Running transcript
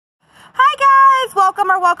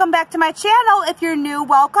guys, welcome back to my channel. If you're new,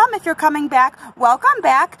 welcome. If you're coming back, welcome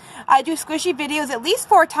back. I do squishy videos at least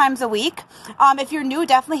 4 times a week. If you're new,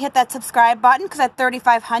 definitely hit that subscribe button because at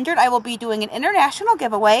 3,500 I will be doing an international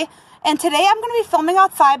giveaway. And today I'm going to be filming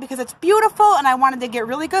outside because it's beautiful and I wanted to get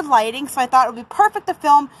really good lighting, so I thought it would be perfect to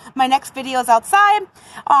film my next videos outside.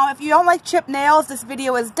 If you don't like chipped nails, this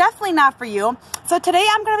video is definitely not for you. So today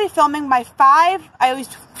I'm going to be filming my 5, I always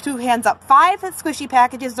do hands up, 5 squishy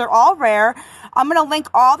packages. They're all rare. I'm going to link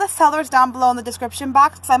all the sellers down below in the description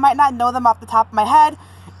box because I might not know them off the top of my head.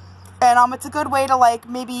 And it's a good way to like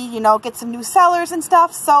maybe, you know, get some new sellers and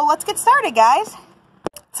stuff. So let's get started, guys.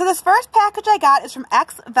 So this first package I got is from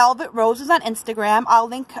X Velvet Roses on Instagram. I'll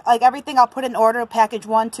link like everything. I'll put in order, package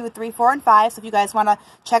 1, 2, 3, 4, and 5. So if you guys want to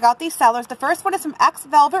check out these sellers. The first one is from X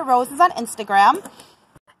Velvet Roses on Instagram.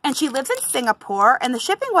 And she lives in Singapore, and the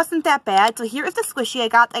shipping wasn't that bad. So here is the squishy I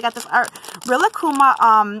got. I got this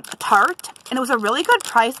Rilakkuma tart, and it was a really good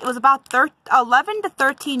price. It was about 11 to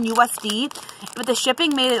 13 USD, but the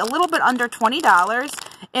shipping made it a little bit under $20.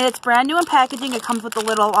 And it's brand new in packaging. It comes with a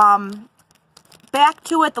little back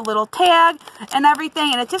to it, the little tag and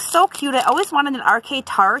everything, and it's just so cute. I always wanted an arcade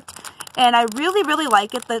tart, and I really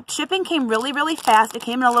like it. The shipping came really fast. It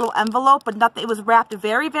came in a little envelope, but nothing. It was wrapped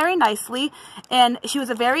very nicely, and she was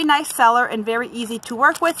a very nice seller and very easy to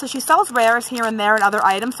work with. So she sells rares here and there and other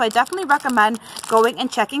items, so I definitely recommend going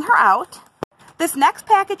and checking her out. This next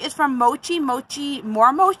package is from More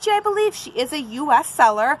Mochi, I believe. She is a US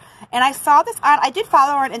seller, and I saw this on, I did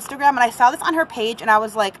follow her on Instagram, and I saw this on her page, and I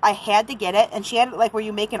was like, I had to get it. And she had it like where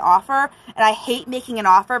you make an offer, and I hate making an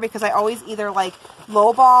offer because I always either like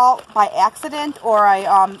lowball by accident or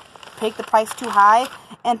I take the price too high.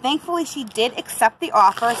 And thankfully she did accept the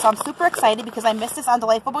offer, so I'm super excited because I missed this on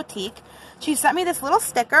Delightful Boutique. She sent me this little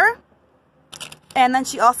sticker. And then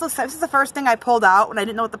she also said, this is the first thing I pulled out when I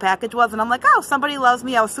didn't know what the package was. And I'm like, oh, somebody loves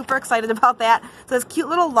me. I was super excited about that. So this cute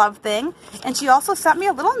little love thing. And she also sent me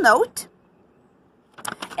a little note.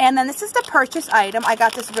 And then this is the purchase item. I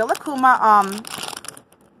got this Rilakkuma,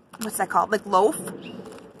 what's that called? Like loaf.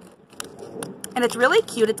 And it's really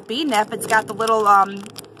cute. It's bee-nip. It's got the little,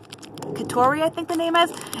 Katori, I think the name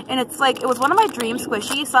is. And it's like, it was one of my dream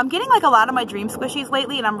squishies. So I'm getting like a lot of my dream squishies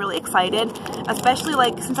lately, and I'm really excited. Especially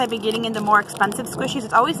like since I've been getting into more expensive squishies.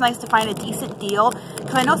 It's always nice to find a decent deal.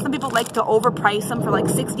 Because I know some people like to overprice them for like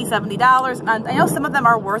 $60, $70. And I know some of them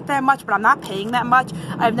are worth that much, but I'm not paying that much.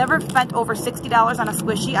 I've never spent over $60 on a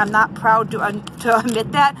squishy. I'm not proud to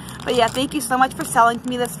admit that. But yeah, thank you so much for selling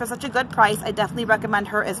me this for such a good price. I definitely recommend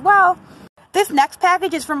her as well. This next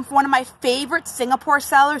package is from one of my favorite Singapore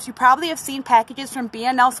sellers. You probably have seen packages from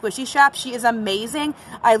B&L Squishy Shop. She is amazing.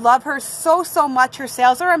 I love her so much. Her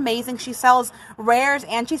sales are amazing. She sells rares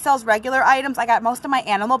and she sells regular items. I got most of my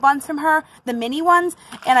animal buns from her, the mini ones.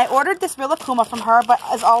 And I ordered this Rilakkuma from her, but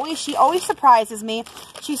as always, she always surprises me.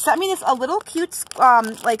 She sent me this a little cute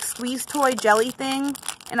like squeeze toy jelly thing.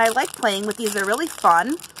 And I like playing with these. They're really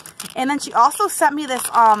fun. And then she also sent me this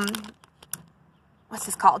what's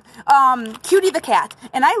this called? Cutie the Cat.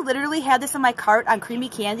 And I literally had this in my cart on Creamy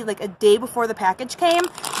Candy like a day before the package came.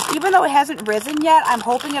 Even though it hasn't risen yet, I'm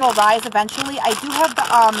hoping it'll rise eventually. I do have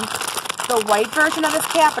the white version of this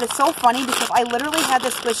cat, but it's so funny because I literally had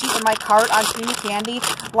this squishy in my cart on Creamy Candy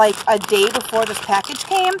like a day before this package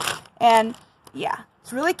came. And yeah,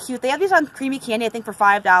 it's really cute. They have these on Creamy Candy, I think, for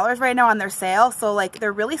 $5 right now on their sale. So like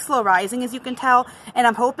they're really slow rising, as you can tell. And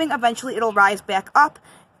I'm hoping eventually it'll rise back up.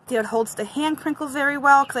 It holds the hand crinkles very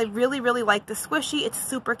well because I really like the squishy. It's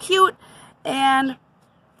super cute and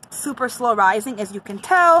super slow rising, as you can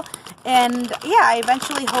tell. And yeah, I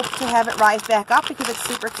eventually hope to have it rise back up because it's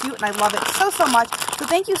super cute and I love it so much. So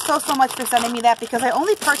thank you so much for sending me that because I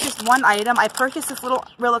only purchased one item. I purchased this little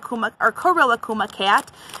Rilakkuma or Rilakkuma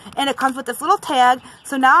cat, and it comes with this little tag.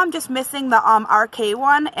 So now I'm just missing the RK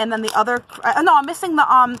one, and then the other no, I'm missing the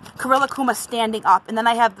Rilakkuma standing up, and then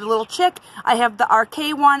I have the little chick, I have the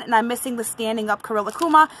RK one, and I'm missing the standing up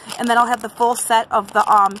Rilakkuma, and then I'll have the full set of the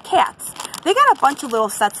cats. They got a bunch of little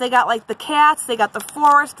sets. They got like the cats, they got the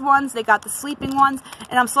forest ones, they got the sleeping ones,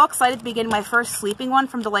 and I'm so excited to be getting my first sleeping one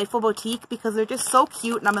from Delightful Boutique because they're just so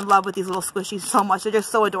cute, and I'm in love with these little squishies so much. They're just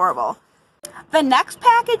so adorable. The next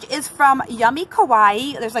package is from Yummy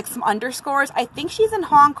Kawaii. There's like some underscores. I think she's in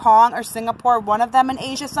Hong Kong or Singapore, one of them in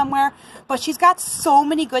Asia somewhere, but she's got so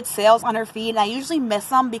many good sales on her feed, and I usually miss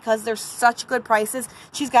them because they're such good prices.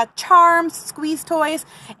 She's got charms, squeeze toys,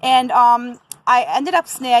 and I ended up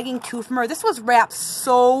snagging 2 from her. This was wrapped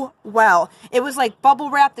so well. It was like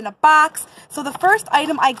bubble wrapped in a box. So the first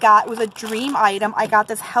item I got was a dream item. I got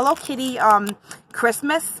this Hello Kitty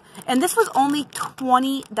Christmas, and this was only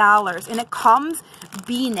 $20, and it comes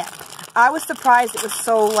bee-nip. I was surprised it was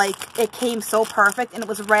so, like, it came so perfect and it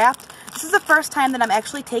was wrapped. This is the first time that I'm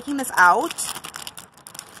actually taking this out.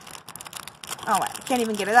 Oh, I can't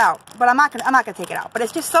even get it out, but I'm not gonna take it out. But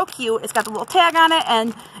it's just so cute. It's got the little tag on it,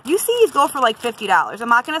 and you see these go for like $50. I'm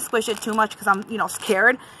not gonna squish it too much because I'm, you know,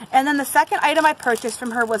 scared. And then the second item I purchased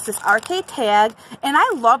from her was this arcade tag, and I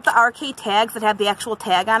love the arcade tags that have the actual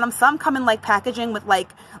tag on them. Some come in like packaging with like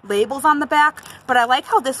labels on the back, but I like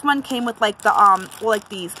how this one came with like the like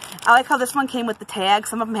these. I like how this one came with the tag.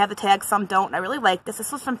 Some of them have the tag, some don't. And I really like this.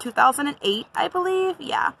 This was from 2008, I believe.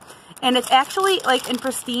 Yeah. And it's actually, like, in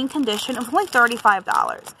pristine condition. It was only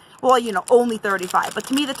 $35. Well, you know, only $35. But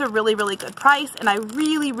to me, that's a really, really good price. And I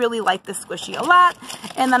really, really like this squishy a lot.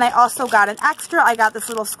 And then I also got an extra. I got this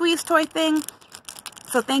little squeeze toy thing.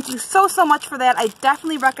 So thank you so, so much for that. I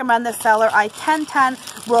definitely recommend this seller. I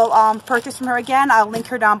 10/10 will purchase from her again. I'll link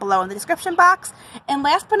her down below in the description box. And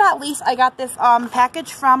last but not least, I got this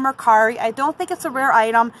package from MERCARI. I don't think it's a rare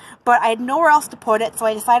item, but I had nowhere else to put it, so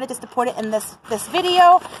I decided just to put it in this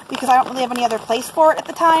video because I don't really have any other place for it at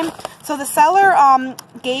the time. So the seller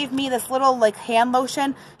gave me this little like hand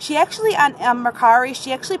lotion. She actually, on MERCARI,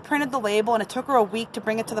 she actually printed the label, and it took her a week to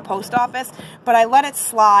bring it to the post office, but I let it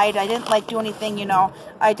slide. I didn't like do anything, you know.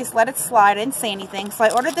 I just let it slide. I didn't say anything. So I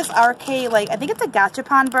ordered this arcade, like, I think it's a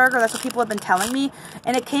gachapon burger. That's what people have been telling me.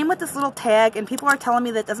 And it came with this little tag, and people are telling me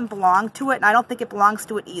that it doesn't belong to it, and I don't think it belongs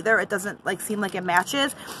to it either. It doesn't, like, seem like it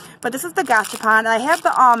matches. But this is the gachapon, and I have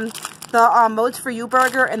the Modes for You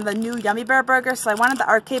burger and the new Yummy Bear burger, so I wanted the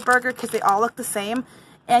arcade burger because they all look the same.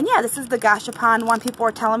 And yeah, this is the gachapon one. People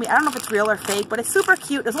were telling me, I don't know if it's real or fake, but it's super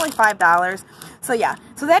cute. It's only $5. So yeah,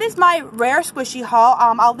 so that is my rare squishy haul.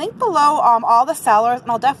 I'll link below all the sellers, and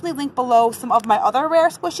I'll definitely link below some of my other rare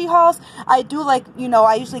squishy hauls. I do, like, you know,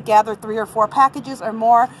 I usually gather 3 or 4 packages or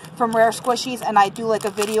more from rare squishies, and I do like a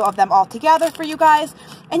video of them all together for you guys.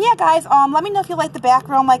 And yeah, guys, let me know if you like the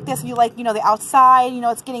background like this, if you like, you know, the outside. You know,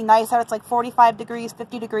 it's getting nice out. It's like 45 degrees,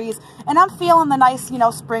 50 degrees, and I'm feeling the nice, you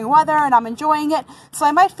know, spring weather, and I'm enjoying it. So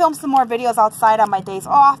I might film some more videos outside on my days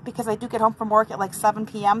off because I do get home from work at like 7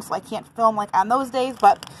 p.m., so I can't film like on those days,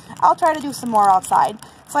 but I'll try to do some more outside.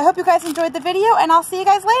 So I hope you guys enjoyed the video, and I'll see you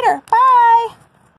guys later. Bye!